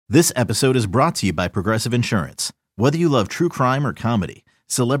This episode is brought to you by Progressive Insurance. Whether you love true crime or comedy,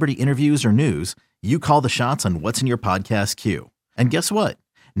 celebrity interviews or news, you call the shots on what's in your podcast queue. And guess what?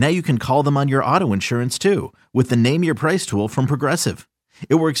 Now you can call them on your auto insurance too with the Name Your Price tool from Progressive.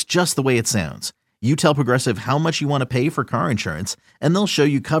 It works just the way it sounds. You tell Progressive how much you want to pay for car insurance, and they'll show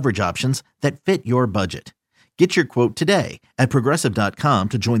you coverage options that fit your budget. Get your quote today at Progressive.com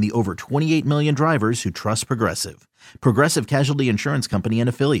to join the over 28 million drivers who trust Progressive. Progressive Casualty Insurance Company and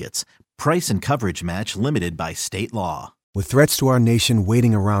Affiliates. Price and coverage match limited by state law. With threats to our nation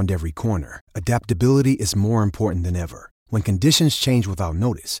waiting around every corner, adaptability is more important than ever. When conditions change without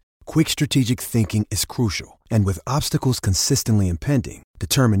notice, quick strategic thinking is crucial. And with obstacles consistently impending,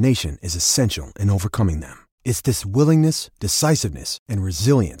 determination is essential in overcoming them. It's this willingness, decisiveness, and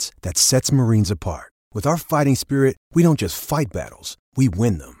resilience that sets Marines apart. With our fighting spirit, we don't just fight battles, we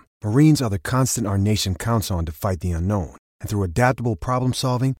win them. Marines are the constant our nation counts on to fight the unknown. And through adaptable problem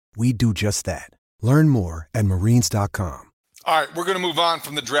solving, we do just that. Learn more at marines.com. All right, we're going to move on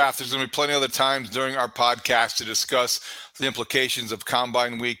from the draft. There's going to be plenty of other times during our podcast to discuss the implications of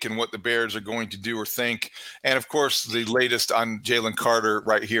Combine Week and what the Bears are going to do or think. And, of course, the latest on Jalen Carter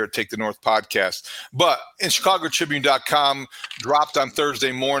right here at Take the North podcast. But in ChicagoTribune.com, dropped on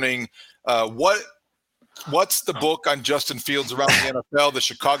Thursday morning, what's the book on Justin Fields around the NFL? The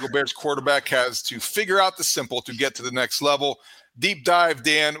Chicago Bears quarterback has to figure out the simple to get to the next level. Deep dive,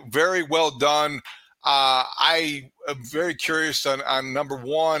 Dan. Very well done. I am very curious on number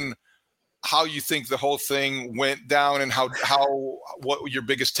one, how you think the whole thing went down and what your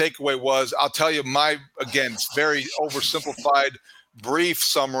biggest takeaway was. I'll tell you again, it's very oversimplified, brief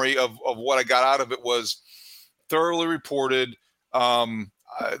summary of what I got out of it was thoroughly reported.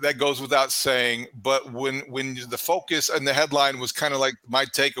 That goes without saying, but when the focus and the headline was kind of like my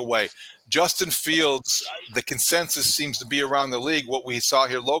takeaway, Justin Fields, the consensus seems to be around the league, what we saw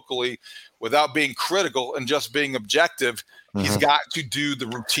here locally, without being critical and just being objective, he's got to do the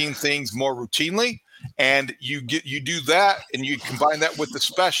routine things more routinely. And you do that and you combine that with the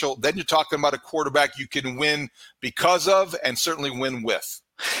special, then you're talking about a quarterback you can win because of and certainly win with.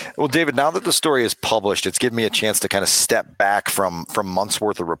 Well, David, now that the story is published, it's given me a chance to kind of step back from months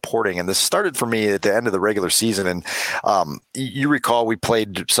worth of reporting. And this started for me at the end of the regular season. And you recall we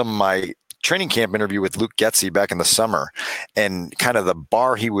played some of my training camp interview with Luke Getsy back in the summer, and kind of the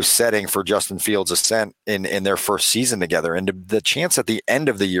bar he was setting for Justin Fields' ascent in their first season together. And the chance at the end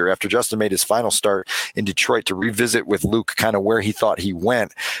of the year, after Justin made his final start in Detroit, to revisit with Luke kind of where he thought he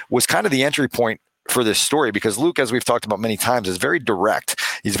went was kind of the entry point for this story, because Luke, as we've talked about many times, is very direct.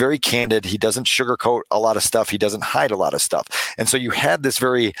 He's very candid. He doesn't sugarcoat a lot of stuff. He doesn't hide a lot of stuff. And so you had this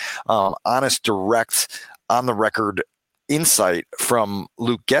very honest, direct, on the record insight from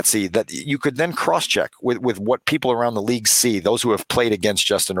Luke Getsy that you could then cross-check with what people around the league see, those who have played against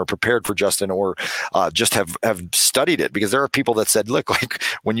Justin or prepared for Justin or just have studied it. Because there are people that said, look, like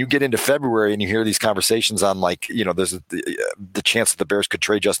when you get into February and you hear these conversations on there's the chance that the Bears could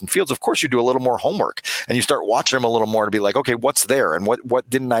trade Justin Fields, of course you do a little more homework and you start watching him a little more to be like, okay, what's there and what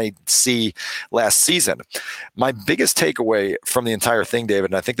didn't I see last season? My biggest takeaway from the entire thing,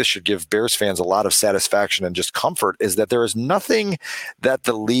 David, and I think this should give Bears fans a lot of satisfaction and just comfort, is that there is nothing that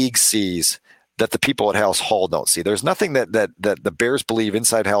the league sees that the people at Halas Hall don't see. There's nothing that the Bears believe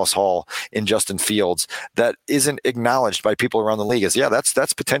inside Halas Hall in Justin Fields that isn't acknowledged by people around the league as, yeah,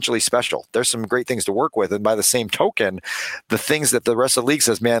 that's potentially special. There's some great things to work with. And by the same token, the things that the rest of the league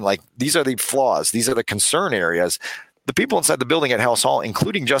says, man, like these are the flaws, these are the concern areas, the people inside the building at Halas Hall,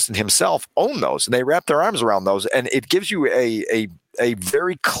 including Justin himself, own those, and they wrap their arms around those. And it gives you a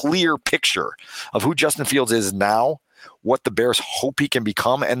very clear picture of who Justin Fields is now, what the Bears hope he can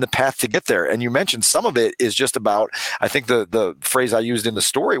become, and the path to get there. And you mentioned some of it is just about, I think the phrase I used in the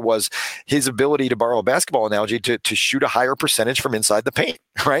story was his ability, to borrow a basketball analogy, to shoot a higher percentage from inside the paint,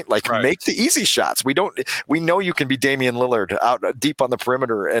 right? Make the easy shots. We know you can be Damian Lillard out deep on the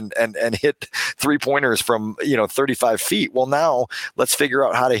perimeter and hit 3-pointers from 35 feet. Well, now let's figure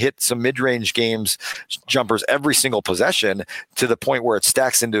out how to hit some mid-range jumpers every single possession to the point where it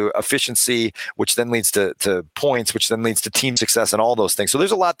stacks into efficiency, which then leads to points, which then leads to team success and all those things. So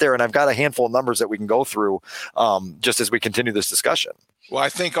there's a lot there, and I've got a handful of numbers that we can go through just as we continue this discussion. Well, I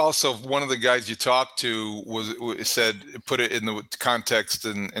think also one of the guys you talked to put it in the context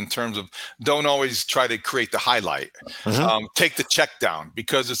in terms of don't always try to create the highlight. Take the check down,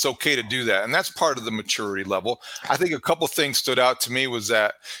 because it's okay to do that. And that's part of the maturity level. I think a couple of things stood out to me was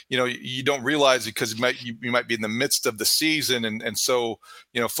that, you don't realize it because you might be in the midst of the season and so,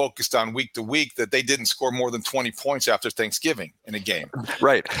 focused on week to week, that they didn't score more than 20 points after Thanksgiving in a game.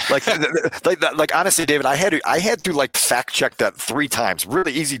 Right. Like honestly, David, I had to fact check that 3 times times.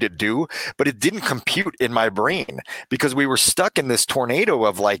 Really easy to do, but it didn't compute in my brain because we were stuck in this tornado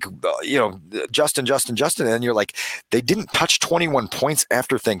of like, Justin. And you're like, they didn't touch 21 points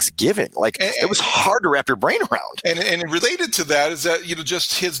after Thanksgiving. Like it was hard to wrap your brain around. And related to that is that,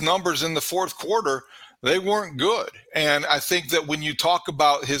 just his numbers in the fourth quarter, they weren't good. And I think that when you talk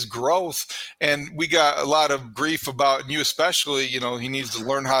about his growth, and we got a lot of grief about, and you especially, he needs to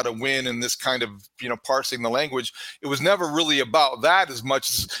learn how to win in this kind of, parsing the language. It was never really about that as much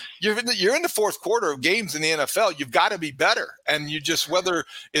as you're in the fourth quarter of games in the NFL. You've got to be better. And you just, whether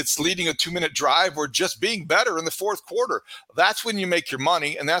it's leading a 2-minute drive or just being better in the fourth quarter, that's when you make your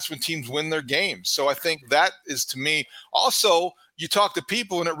money. And that's when teams win their games. So I think that is, to me, also, you talk to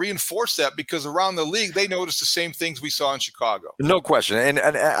people and it reinforced that because around the league, they noticed the same things we saw in Chicago. No question.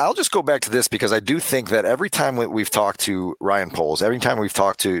 And I'll just go back to this because I do think that every time we've talked to Ryan Poles, every time we've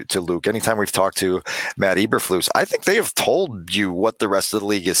talked to Luke, anytime we've talked to Matt Eberflus, I think they have told you what the rest of the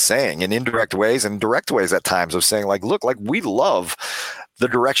league is saying in indirect ways and direct ways at times of saying like, look, like we love the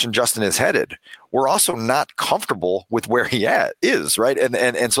direction Justin is headed. We're also not comfortable with where he is, right?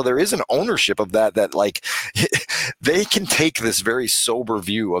 And so there is an ownership of that like they can take this very sober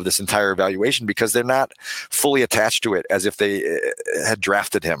view of this entire evaluation because they're not fully attached to it as if they had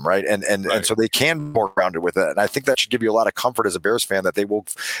drafted him, right? And so they can be more grounded with it. And I think that should give you a lot of comfort as a Bears fan that they will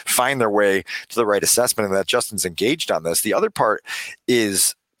find their way to the right assessment and that Justin's engaged on this. The other part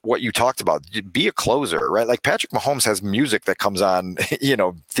is what you talked about, be a closer, right? Like Patrick Mahomes has music that comes on,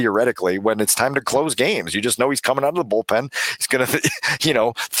 theoretically when it's time to close games. You just know he's coming out of the bullpen. He's going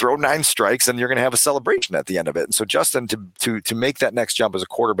to, throw 9 strikes and you're going to have a celebration at the end of it. And so Justin, to make that next jump as a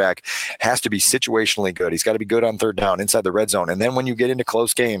quarterback has to be situationally good. He's got to be good on third down inside the red zone. And then when you get into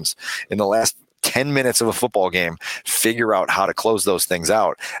close games in the last 10 minutes of a football game, figure out how to close those things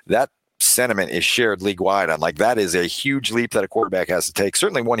out. That sentiment is shared league wide on like that is a huge leap that a quarterback has to take,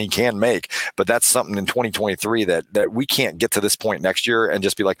 certainly one he can make, but that's something in 2023 that we can't get to this point next year and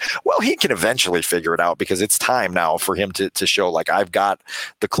just be like, well, he can eventually figure it out because it's time now for him to show like I've got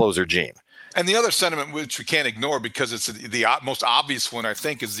the closer gene. And the other sentiment, which we can't ignore because it's the most obvious one, I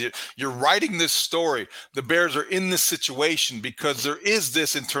think, is you're writing this story. The Bears are in this situation because there is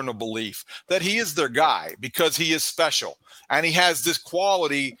this internal belief that he is their guy because he is special. And he has this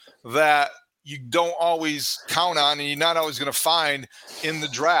quality that you don't always count on and you're not always going to find in the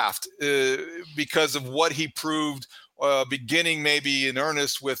draft because of what he proved beginning maybe in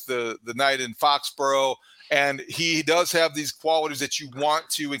earnest with the night in Foxborough. And he does have these qualities that you want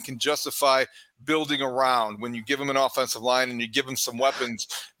to and can justify building around when you give him an offensive line and you give him some weapons.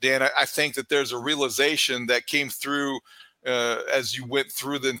 Dan, I think that there's a realization that came through as you went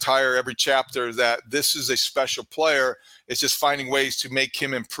through the entire every chapter that this is a special player. It's just finding ways to make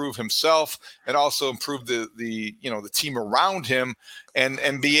him improve himself and also improve the team around him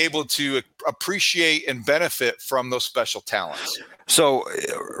and be able to appreciate and benefit from those special talents. So,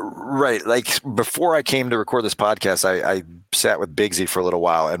 right, like before I came to record this podcast, I sat with Bigsy for a little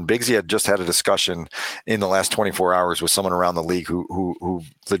while, and Bigsy had just had a discussion in the last 24 hours with someone around the league who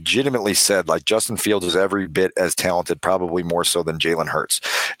legitimately said, like, Justin Fields is every bit as talented, probably more so than Jalen Hurts.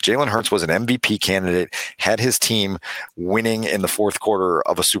 Jalen Hurts was an MVP candidate, had his team winning in the fourth quarter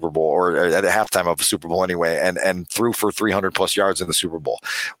of a Super Bowl, or at the halftime of a Super Bowl anyway, and threw for 300 plus yards in the Super Bowl.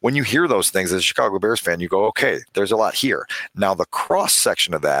 When you hear those things as a Chicago Bears fan, you go, okay, there's a lot here. Now, the cross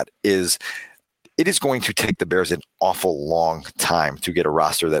section of that is it is going to take the Bears an awful long time to get a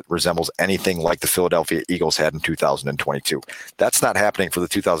roster that resembles anything like the Philadelphia Eagles had in 2022. That's not happening for the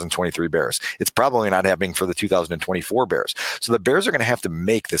 2023 Bears. It's probably not happening for the 2024 Bears. So the Bears are going to have to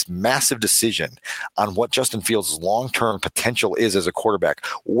make this massive decision on what Justin Fields' long-term potential is as a quarterback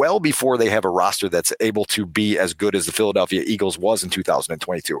well before they have a roster that's able to be as good as the Philadelphia Eagles was in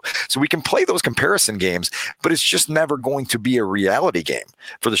 2022. So we can play those comparison games, but it's just never going to be a reality game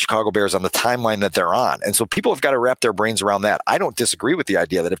for the Chicago Bears on the timeline that they're on. And so people have got to wrap their brains around that. I don't disagree with the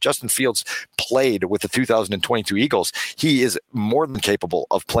idea that if Justin Fields played with the 2022 Eagles, he is more than capable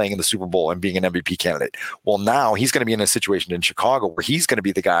of playing in the Super Bowl and being an MVP candidate. Well, now he's going to be in a situation in Chicago where he's going to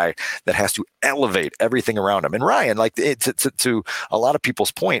be the guy that has to elevate everything around him. And Ryan, like to a lot of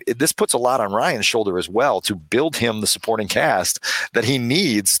people's point, this puts a lot on Ryan's shoulder as well to build him the supporting cast that he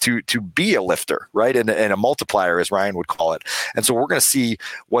needs to be a lifter, right? And a multiplier, as Ryan would call it. And so we're going to see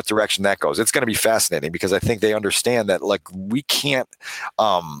what direction that goes. It's going to be fascinating because I think they understand that like we can't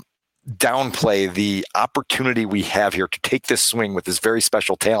downplay the opportunity we have here to take this swing with this very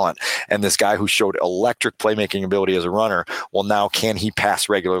special talent and this guy who showed electric playmaking ability as a runner. Well, now can he pass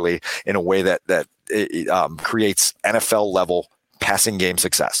regularly in a way that creates NFL level passing game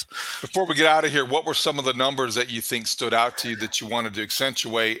success. Before we get out of here, what were some of the numbers that you think stood out to you that you wanted to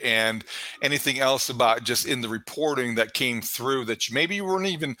accentuate, and anything else about just in the reporting that came through that maybe you weren't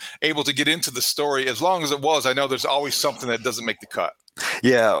even able to get into the story? As long as it was, I know there's always something that doesn't make the cut.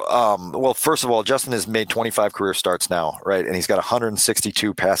 Yeah. Well, first of all, Justin has made 25 career starts now, right? And he's got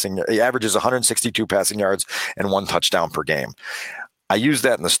 162 passing. He averages 162 passing yards and 1 touchdown per game. I use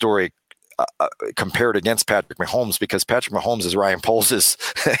that in the story compared against Patrick Mahomes, because Patrick Mahomes is Ryan Poles',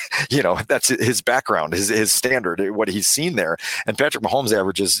 that's his background, his standard, what he's seen there. And Patrick Mahomes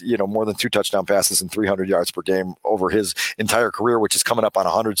averages, more than 2 touchdown passes and 300 yards per game over his entire career, which is coming up on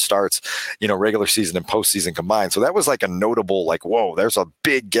 100 starts, regular season and postseason combined. So that was like a notable, whoa, there's a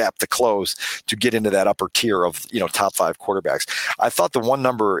big gap to close to get into that upper tier of, top 5 quarterbacks. I thought the one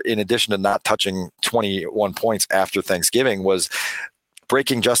number, in addition to not touching 21 points after Thanksgiving, was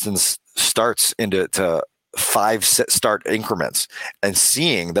breaking Justin's starts into 5 start increments and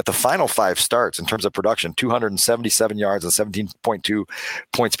seeing that the final 5 starts in terms of production, 277 yards and 17.2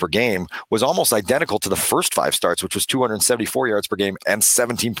 points per game, was almost identical to the first 5 starts, which was 274 yards per game and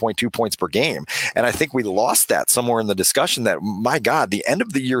 17.2 points per game. And I think we lost that somewhere in the discussion that, my God, the end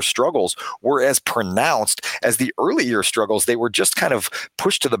of the year struggles were as pronounced as the early year struggles. They were just kind of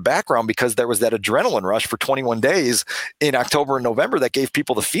pushed to the background because there was that adrenaline rush for 21 days in October and November that gave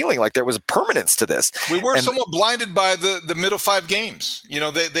people the feeling like there was permanence to this. We were somewhat blinded by the middle 5 games.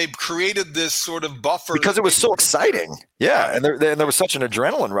 They created this sort of buffer because it was so exciting. Yeah, and there was such an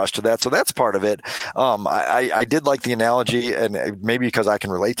adrenaline rush to that. So that's part of it. I did like the analogy, and maybe because I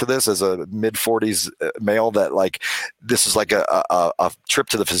can relate to this as a mid-40s male, that this is like a trip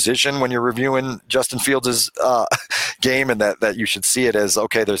to the physician when you're reviewing Justin Fields' game, and that you should see it as,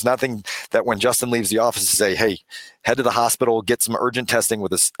 okay, there's nothing that when Justin leaves the office to say, hey, head to the hospital, get some urgent testing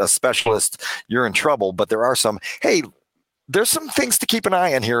with a specialist, you're in trouble. But there are there's some things to keep an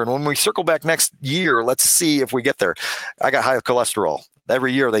eye on here. And when we circle back next year, let's see if we get there. I got high cholesterol.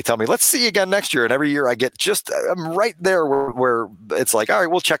 Every year they tell me, let's see you again next year. And every year I'm right there where it's like, all right,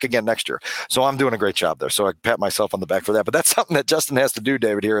 we'll check again next year. So I'm doing a great job there. So I pat myself on the back for that. But that's something that Justin has to do,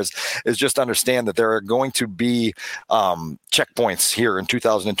 David, here is just understand that there are going to be checkpoints here in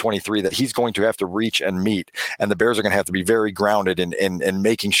 2023 that he's going to have to reach and meet. And the Bears are going to have to be very grounded in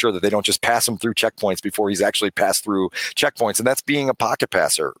making sure that they don't just pass him through checkpoints before he's actually passed through checkpoints. And that's being a pocket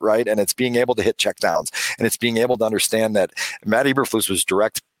passer, right? And it's being able to hit checkdowns. And it's being able to understand that Matt Eberflus was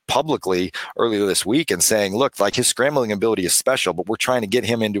direct publicly earlier this week and saying, look, his scrambling ability is special, but we're trying to get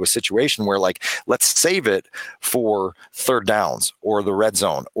him into a situation where let's save it for third downs or the red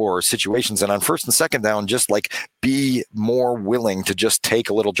zone or situations. And on first and second down, just be more willing to just take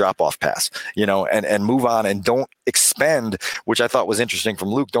a little drop off pass, and move on, and don't expend, which I thought was interesting from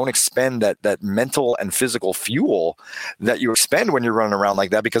Luke, don't expend that mental and physical fuel that you expend when you're running around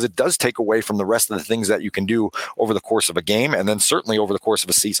like that, because it does take away from the rest of the things that you can do over the course of a game, and then certainly over the course of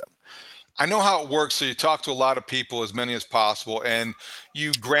a season. I know how it works. So you talk to a lot of people, as many as possible, and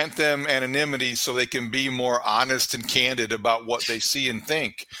you grant them anonymity so they can be more honest and candid about what they see and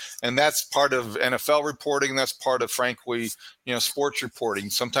think. And that's part of NFL reporting. That's part of, frankly, sports reporting.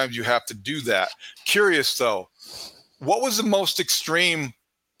 Sometimes you have to do that. Curious, though, what was the most extreme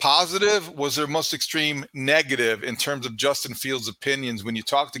positive? Was there most extreme negative in terms of Justin Fields' opinions when you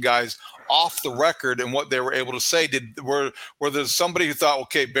talk to guys off the record and what they were able to say? Were there somebody who thought,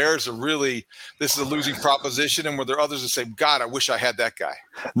 okay, Bears are really, this is a losing proposition, and were there others that say, God, I wish I had that guy?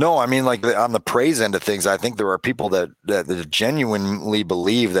 No, I mean, on the praise end of things, I think there are people that genuinely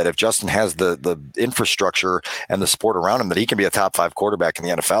believe that if Justin has the infrastructure and the support around him, that he can be a top 5 quarterback in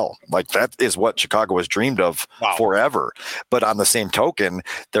the NFL. That is what Chicago has dreamed of forever. But on the same token,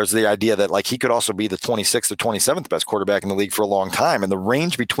 there's the idea that he could also be the 26th or 27th best quarterback in the league for a long time. And the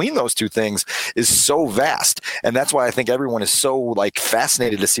range between those two things is so vast. And that's why I think everyone is so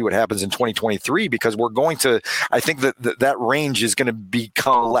fascinated to see what happens in 2023, because we're going to, I think that range is going to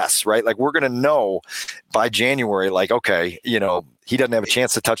become less, right? We're going to know by January, okay, he doesn't have a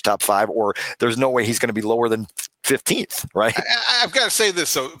chance to touch top 5, or there's no way he's going to be lower than 15th, right? I've got to say this.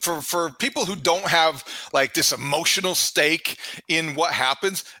 So for people who don't have this emotional stake in what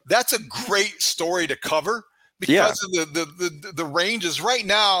happens, that's a great story to cover, because of the ranges right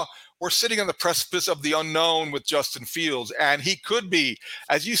now. We're sitting on the precipice of the unknown with Justin Fields, and he could be,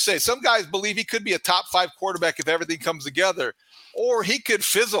 as you say, some guys believe he could be a top 5 quarterback if everything comes together, or he could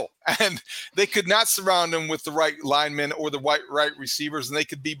fizzle and they could not surround him with the right linemen or the right receivers, and they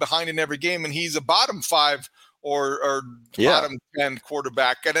could be behind in every game, and he's a bottom 5 or bottom 10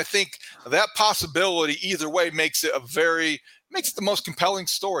 quarterback. And I think that possibility either way makes it the most compelling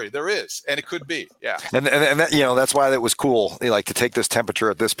story there is, and it could be, yeah. And that, that's why that was cool, like, to take this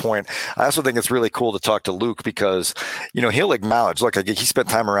temperature at this point. I also think it's really cool to talk to Luke because, he'll acknowledge, look, he spent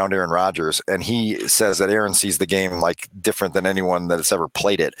time around Aaron Rodgers, and he says that Aaron sees the game like different than anyone that has ever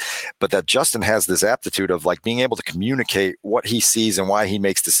played it, but that Justin has this aptitude of like being able to communicate what he sees and why he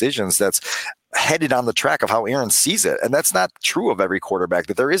makes decisions that's headed on the track of how Aaron sees it. And that's not true of every quarterback,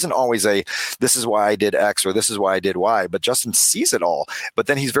 that there isn't always this is why I did X or this is why I did Y, but Justin sees it all. But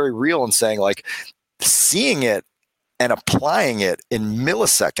then he's very real in saying, like, seeing it and applying it in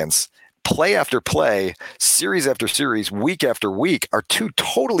milliseconds, play after play, series after series, week after week, are two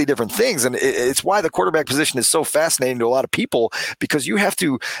totally different things. And it's why the quarterback position is so fascinating to a lot of people, because you have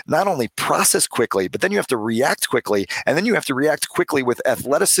to not only process quickly, but then you have to react quickly. And then you have to react quickly with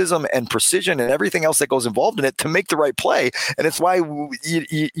athleticism and precision and everything else that goes involved in it to make the right play. And it's why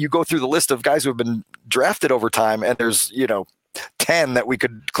you go through the list of guys who have been drafted over time, and there's, 10 that we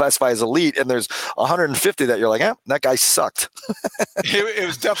could classify as elite, and there's 150 that you're like, that guy sucked. It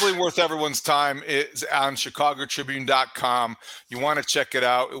was definitely worth everyone's time. It's on chicagotribune.com. You want to check it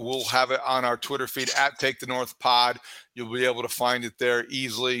out. We'll have it on our Twitter feed at Take the North Pod. You'll be able to find it there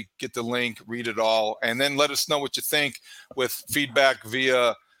easily. Get the link, read it all, and then let us know what you think with feedback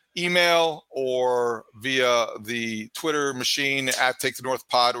via email or via the Twitter machine at Take the North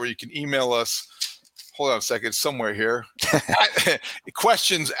Pod, or you can email us. Hold on a second, somewhere here.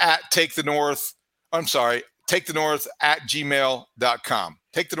 Questions at TakeTheNorth at gmail.com.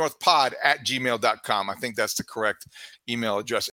 TakeTheNorthPod at gmail.com. I think that's the correct email address.